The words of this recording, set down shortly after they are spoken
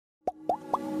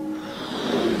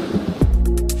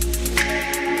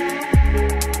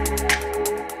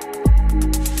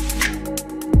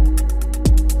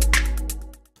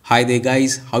Hi there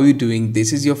guys, how are you doing?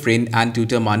 This is your friend and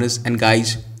tutor Manus, and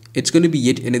guys, it's going to be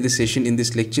yet another session in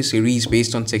this lecture series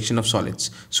based on section of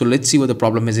solids. So let's see what the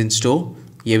problem is in store.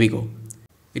 Here we go.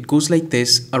 It goes like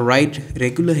this: a right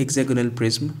regular hexagonal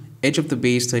prism, edge of the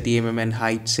base 30 mm and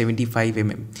height 75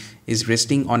 mm, is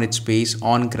resting on its base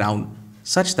on ground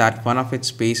such that one of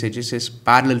its base edges is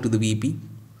parallel to the VP.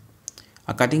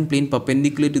 A cutting plane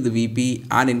perpendicular to the VP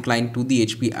and inclined to the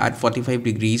HP at 45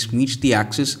 degrees meets the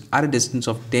axis at a distance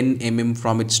of 10 mm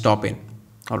from its top end.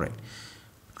 Alright.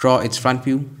 Draw its front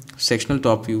view, sectional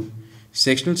top view,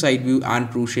 sectional side view, and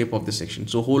true shape of the section.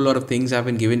 So a whole lot of things have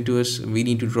been given to us. We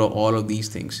need to draw all of these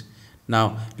things.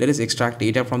 Now let us extract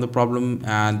data from the problem,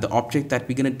 and the object that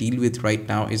we're going to deal with right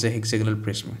now is a hexagonal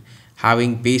prism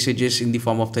having base edges in the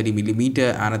form of 30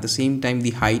 millimeter, and at the same time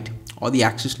the height or the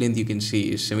axis length you can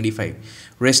see is 75,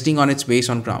 resting on its base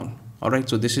on ground. Alright,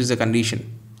 so this is the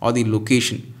condition or the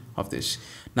location of this.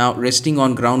 Now resting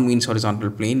on ground means horizontal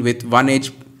plane with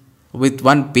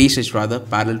one base edge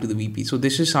parallel to the VP. So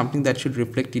this is something that should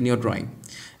reflect in your drawing.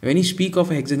 When you speak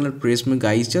of a hexagonal prism,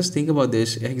 guys, just think about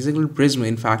this. A hexagonal prism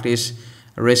in fact is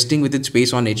resting with its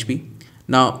base on HP.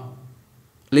 Now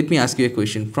let me ask you a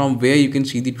question: from where you can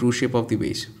see the true shape of the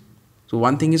base? So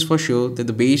one thing is for sure, that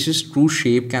the base's true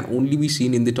shape can only be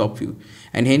seen in the top view,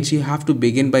 and hence you have to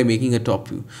begin by making a top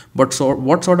view. But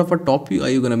what sort of a top view are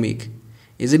you going to make?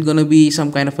 Is it going to be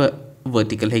some kind of a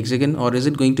vertical hexagon, or is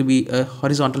it going to be a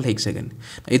horizontal hexagon?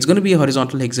 It's going to be a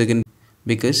horizontal hexagon,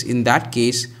 because in that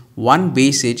case one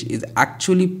base edge is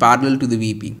actually parallel to the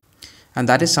VP, and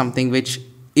that is something which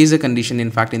is a condition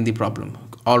in fact in the problem.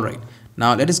 Alright,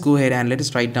 now let us go ahead and let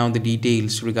us write down the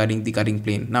details regarding the cutting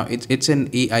plane. Now it's an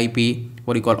AIP,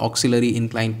 what you call auxiliary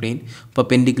inclined plane,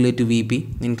 perpendicular to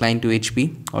VP, inclined to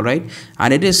HP. Alright,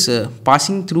 and it is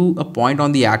passing through a point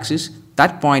on the axis.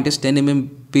 That point is 10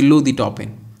 mm below the top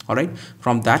end. Alright,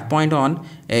 from that point on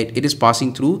it is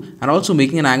passing through and also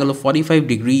making an angle of 45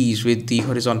 degrees with the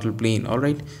horizontal plane.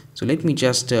 Alright, so let me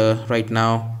just right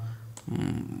now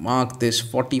mark this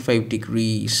 45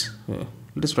 degrees.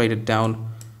 Let us write it down.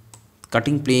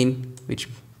 Cutting plane which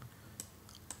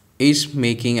is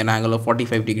making an angle of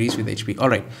 45 degrees with HP.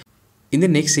 Alright, in the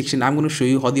next section I'm going to show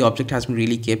you how the object has been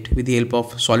really kept with the help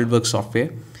of SolidWorks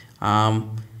software.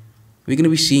 We're going to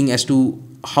be seeing as to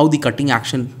how the cutting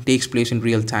action takes place in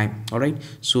real time. Alright,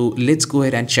 so let's go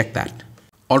ahead and check that.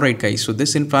 Alright guys, so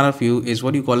this in front of you is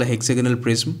what you call a hexagonal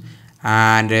prism,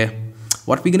 and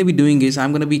what we're going to be doing is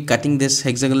I'm going to be cutting this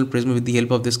hexagonal prism with the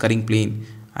help of this cutting plane,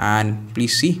 and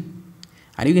please see,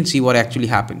 and you can see what actually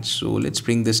happens. So let's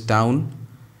bring this down.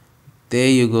 There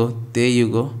you go, there you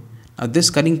go. Now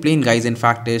this cutting plane, guys, in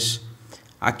fact is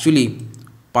actually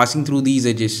passing through these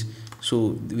edges.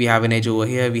 So we have an edge over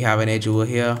here, we have an edge over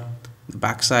here, the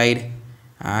back side,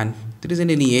 and there isn't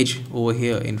any edge over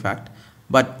here in fact,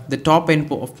 but the top end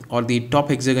or the top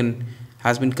hexagon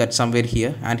has been cut somewhere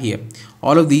here and here.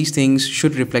 All of these things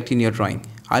should reflect in your drawing.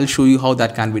 I'll show you how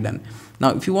that can be done.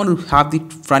 Now if you want to have the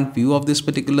front view of this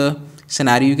particular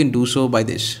scenario, you can do so by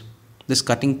this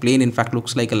cutting plane in fact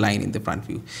looks like a line in the front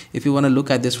view. If you want to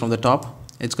look at this from the top,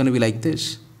 it's going to be like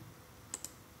this.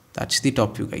 That's the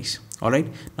top view, guys. Alright,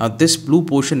 now this blue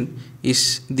portion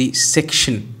is the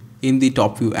section in the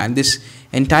top view, and this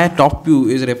entire top view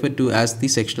is referred to as the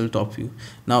sectional top view.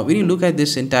 Now when you look at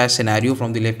this entire scenario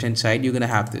from the left hand side, you're going to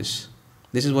have this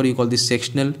is what you call the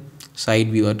sectional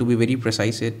side view, or to be very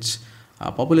precise, it's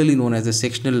popularly known as the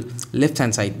sectional left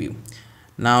hand side view.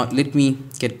 Now let me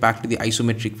get back to the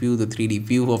isometric view, the 3D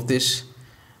view of this,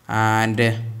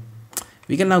 and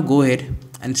we can now go ahead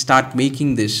and start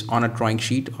making this on a drawing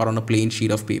sheet or on a plain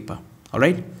sheet of paper.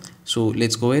 Alright, so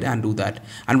let's go ahead and do that.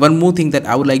 And one more thing that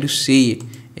I would like to say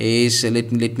is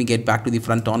let me get back to the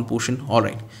front on portion.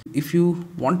 Alright, if you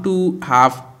want to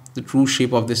have the true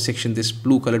shape of this section, this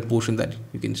blue colored portion that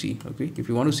you can see, okay, if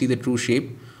you want to see the true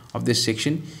shape of this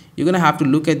section, you're going to have to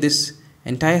look at this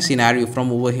entire scenario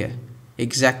from over here,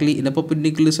 exactly in a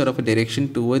perpendicular sort of a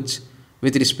direction towards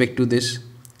with respect to this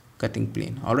cutting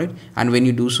plane. Alright, and when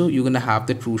you do so, you're going to have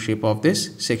the true shape of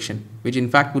this section, which in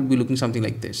fact would be looking something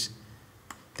like this.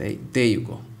 There you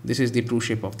go. This is the true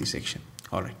shape of the section.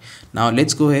 Alright, now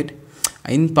let's go ahead.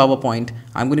 In PowerPoint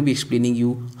I'm going to be explaining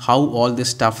you how all this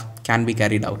stuff can be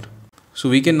carried out. So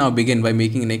we can now begin by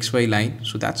making an XY line.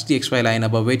 So that's the XY line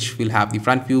above which we'll have the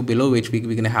front view, below which we're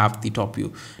going to have the top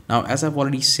view. Now as I've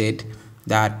already said,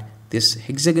 that this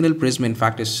hexagonal prism in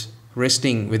fact is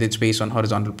resting with its base on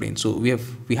horizontal plane. So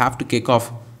we have to kick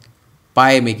off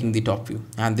by making the top view,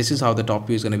 and this is how the top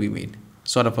view is going to be made,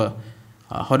 sort of a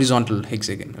horizontal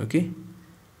hexagon. Okay,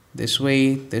 this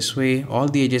way, all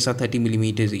the edges are 30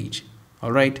 millimeters each.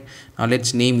 Alright, now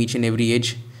let's name each and every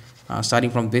edge.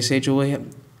 starting from this edge over here.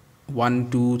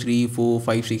 1 2 3 4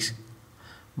 5 6.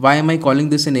 Why am I calling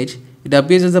this an edge? It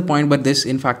appears as a point, but this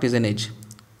in fact is an edge.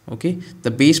 Okay,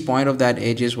 the base point of that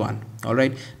edge is 1. All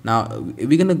right, now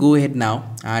we're gonna go ahead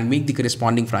now and make the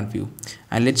corresponding front view,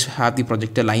 and let's have the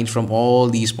projector lines from all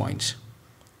these points.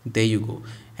 There you go.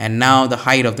 And now the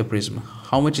height of the prism.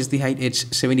 How much is the height?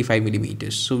 It's 75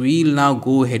 millimeters. So we'll now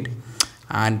go ahead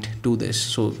and do this.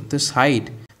 So this height,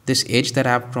 this edge that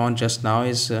I have drawn just now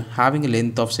is having a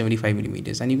length of 75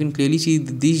 millimeters, and you can clearly see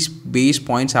that these base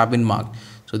points have been marked.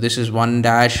 So this is 1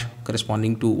 dash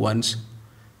corresponding to one's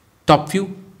top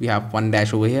view. We have 1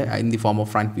 dash over here in the form of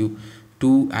front view,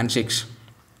 2 and 6.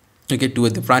 Okay, 2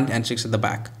 at the front and 6 at the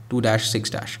back. 2 dash 6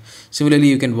 dash. Similarly,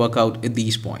 you can work out at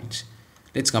these points.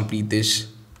 Let's complete this.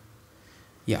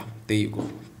 Yeah, there you go.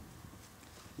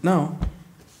 Now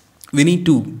we need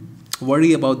to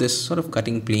worry about this sort of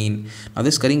cutting plane. Now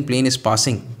this cutting plane is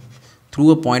passing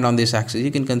through a point on this axis.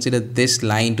 You can consider this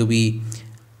line to be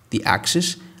the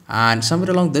axis, and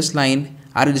somewhere along this line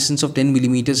at a distance of 10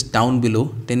 millimeters down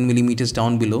below, 10 millimeters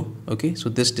down below. Okay, so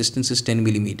this distance is 10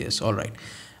 millimeters. All right,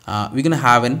 we're gonna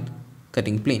have an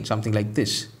cutting plane, something like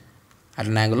this, at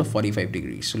an angle of 45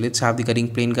 degrees. So let's have the cutting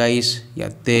plane, guys.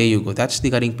 Yeah, there you go. That's the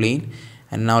cutting plane.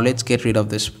 And now let's get rid of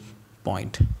this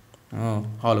point. Oh,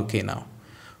 all okay now.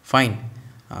 Fine.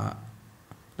 Now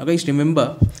guys,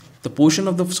 remember the portion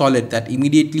of the solid that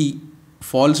immediately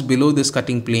falls below this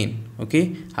cutting plane,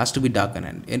 okay, has to be darkened,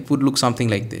 and it would look something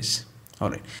like this. All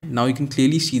right. Now you can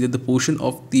clearly see that the portion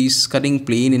of this cutting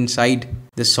plane inside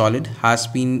the solid has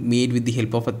been made with the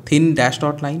help of a thin dashed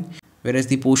dot line, whereas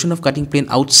the portion of cutting plane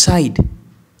outside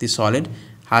the solid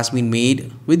has been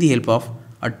made with the help of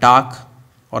a dark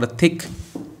or a thick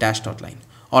dashed dot line.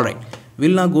 All right,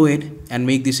 we'll now go ahead and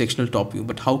make the sectional top view,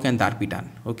 but how can that be done?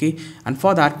 Okay, and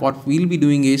for that what we'll be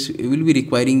doing is we'll be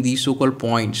requiring these so-called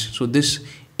points. So this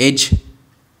edge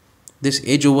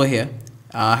over here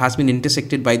has been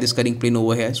intersected by this cutting plane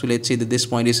over here. So let's say that this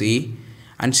point is A,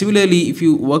 and similarly if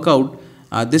you work out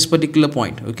this particular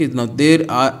point, okay, now there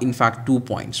are in fact 2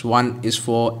 points. One is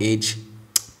for edge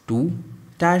 2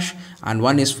 dash and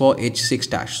one is for edge 6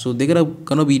 dash. So they're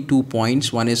gonna be 2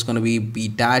 points. One is gonna be B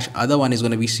dash, other one is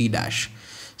gonna be C dash.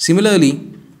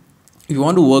 Similarly, if you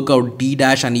want to work out D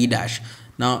dash and E dash,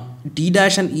 now D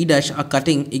dash and E dash are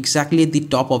cutting exactly at the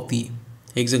top of the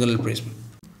hexagonal prism.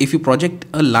 If you project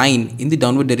a line in the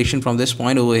downward direction from this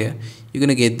point over here, you're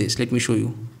gonna get this. Let me show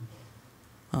you.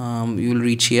 You will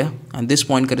reach here, and this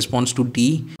point corresponds to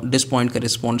D, this point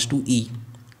corresponds to E.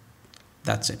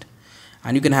 That's it.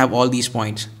 And you can have all these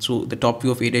points. So the top view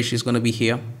of A dash is going to be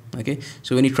here. Okay,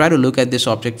 so when you try to look at this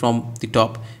object from the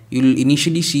top, you'll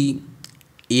initially see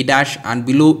A dash, and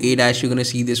below A dash you're going to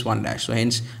see this 1 dash. So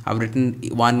hence I've written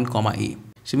 1 comma A.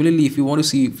 Similarly, if you want to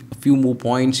see a few more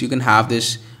points, you can have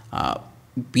this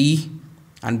B,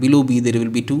 and below B there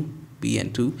will be 2, B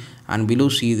and 2, and below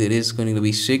C there is going to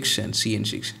be 6 and C and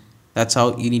 6. That's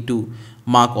how you need to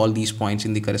mark all these points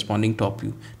in the corresponding top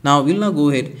view. Now we'll now go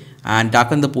ahead and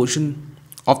darken the portion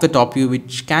of the top view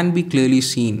which can be clearly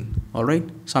seen. All right,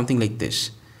 something like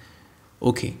this.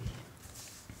 Okay,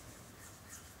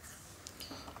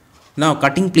 now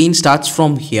cutting plane starts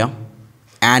from here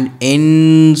and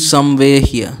ends somewhere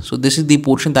here. So this is the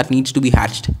portion that needs to be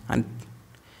hatched, and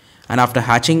after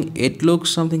hatching it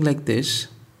looks something like this.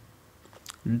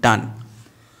 Done.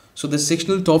 So the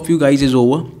sectional top view, guys, is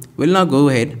over. We'll now go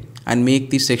ahead and make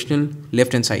the sectional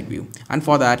left hand side view, and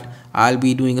for that I'll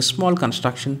be doing a small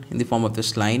construction in the form of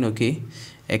this line. Okay,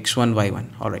 x1 y1.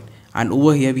 all right, and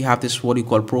over here we have this what you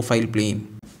call profile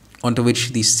plane onto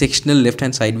which the sectional left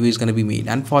hand side view is going to be made,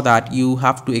 and for that you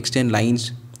have to extend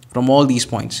lines from all these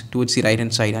points towards the right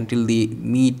hand side until they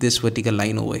meet this vertical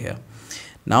line over here.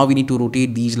 Now we need to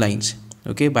rotate these lines,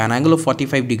 okay, by an angle of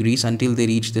 45 degrees until they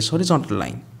reach this horizontal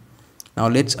line. Now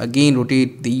let's again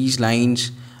rotate these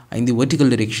lines in the vertical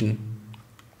direction,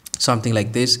 something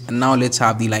like this, and now let's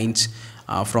have the lines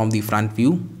from the front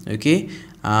view, okay,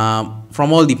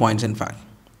 from all the points in fact.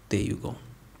 There you go.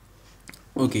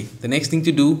 Okay, the next thing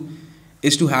to do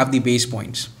is to have the base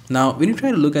points. Now when you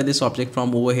try to look at this object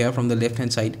from over here from the left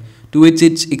hand side towards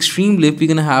its extreme left, we're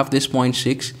gonna have this point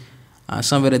 6,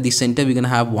 somewhere at the center we're gonna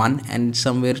have 1, and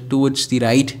somewhere towards the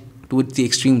right, towards the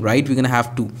extreme right, we're gonna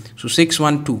have 2. So 6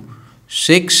 1 2,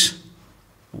 6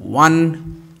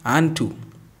 1 and 2.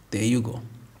 There you go.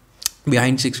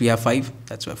 Behind 6 we have 5.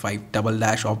 That's why 5 double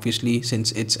dash, obviously,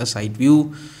 since it's a side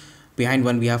view. Behind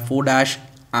 1 we have 4 dash,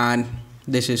 and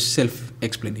this is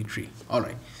self-explanatory. All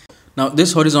right, now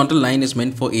this horizontal line is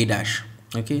meant for A dash.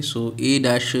 Okay, so A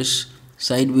dash's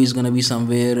side view is gonna be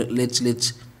somewhere,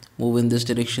 let's move in this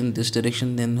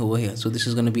direction, then over here. So this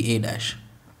is going to be A dash.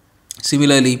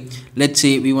 Similarly, let's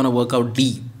say we want to work out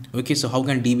D. Okay, so how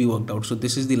can D be worked out? So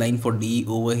this is the line for D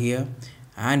over here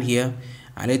and here,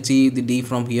 and let's see the D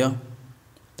from here.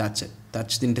 That's it.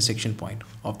 That's the intersection point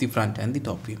of the front and the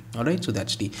top view. Alright, so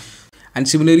that's D. And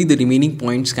similarly, the remaining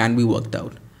points can be worked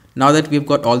out. Now that we've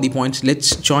got all the points,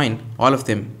 let's join all of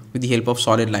them with the help of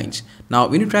solid lines. Now,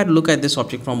 when you try to look at this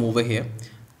object from over here,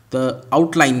 the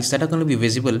outlines that are going to be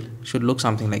visible should look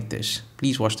something like this.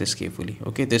 Please watch this carefully.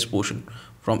 Okay, this portion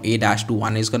from A dash to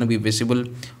 1 is going to be visible,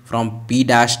 from B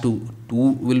dash to 2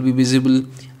 will be visible,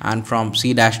 and from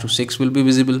C dash to 6 will be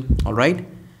visible. All right,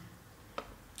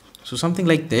 so something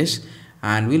like this,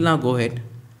 and we'll now go ahead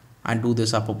and do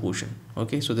this upper portion.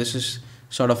 Okay, so this is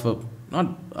sort of a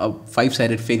not a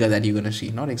five-sided figure that you're going to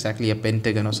see, not exactly a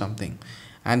pentagon or something.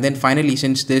 And then finally,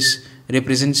 since this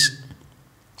represents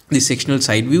the sectional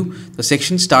side view, the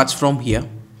section starts from here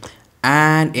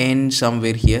and ends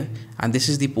somewhere here, and this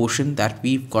is the portion that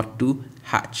we've got to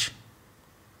hatch.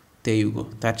 There you go,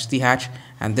 that's the hatch,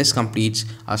 and this completes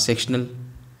our sectional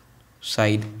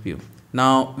side view.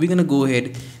 Now we're gonna go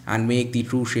ahead and make the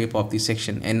true shape of the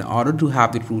section. In order to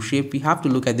have the true shape, we have to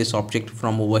look at this object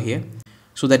from over here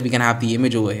so that we can have the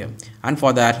image over here. And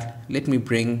for that, let me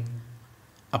bring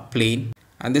a plane,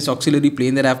 and this auxiliary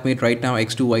plane that I've made right now,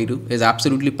 x2 y2, is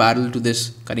absolutely parallel to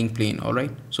this cutting plane. All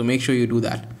right, so make sure you do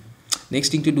that. Next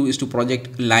thing to do is to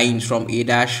project lines from A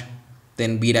dash,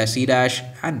 then B dash C dash,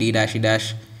 and D dash E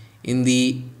dash in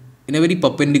a very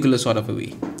perpendicular sort of a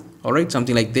way. All right,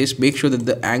 something like this. Make sure that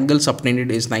the angle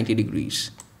subtended is 90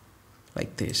 degrees,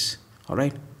 like this. All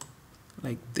right,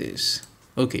 like this.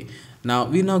 Okay, now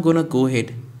we're now gonna go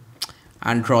ahead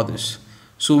and draw this.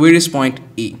 So where is point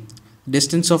A?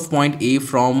 Distance of point A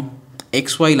from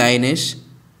XY line is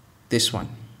this one.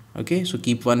 Okay, so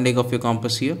keep one leg of your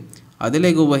compass here, other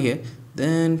leg over here,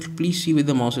 then please see where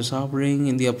the mouse is hovering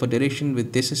in the upper direction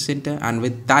with this as center, and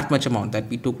with that much amount that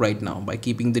we took right now by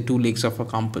keeping the two legs of our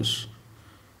compass,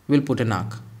 we'll put an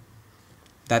arc.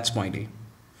 That's point A.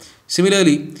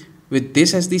 Similarly, with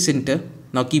this as the center,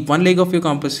 now keep one leg of your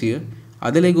compass here,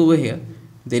 other leg over here,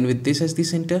 then with this as the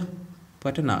center,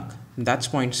 put an arc. That's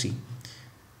point C.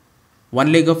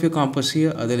 One leg of your compass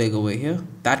here, other leg over here,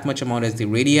 that much amount as the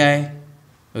radii.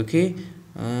 Okay,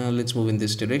 let's move in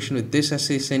this direction with this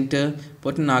as a center,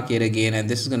 put an arc here again, and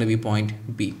this is going to be point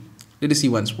B. Let us see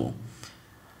once more.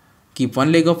 Keep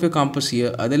one leg of your compass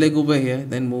here, other leg over here,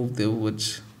 then move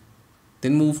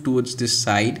towards this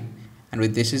side, and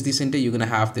with this is the center, you're going to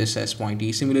have this as point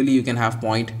E. Similarly, you can have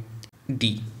point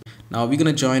D. Now we're going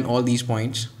to join all these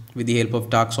points with the help of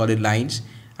dark solid lines,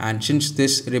 and since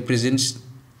this represents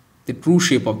the true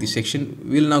shape of the section,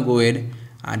 we'll now go ahead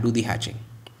and do the hatching.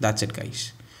 That's it,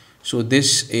 guys. So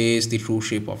this is the true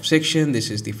shape of section.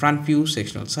 This is the front view,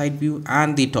 sectional side view,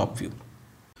 and the top view.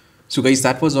 So guys,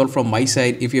 that was all from my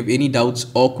side. If you have any doubts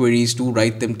or queries, do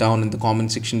write them down in the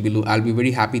comment section below. I'll be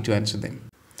very happy to answer them.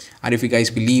 And if you guys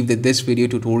believe that this video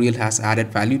tutorial has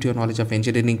added value to your knowledge of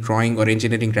engineering drawing or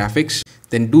engineering graphics,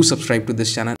 then do subscribe to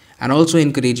this channel and also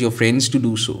encourage your friends to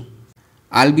do so.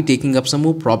 I'll be taking up some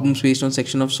more problems based on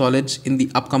section of solids in the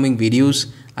upcoming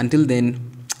videos. Until then,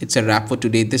 it's a wrap for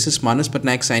today. This is Manas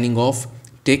Patnaik signing off.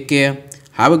 Take care,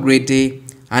 have a great day,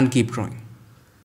 and keep drawing.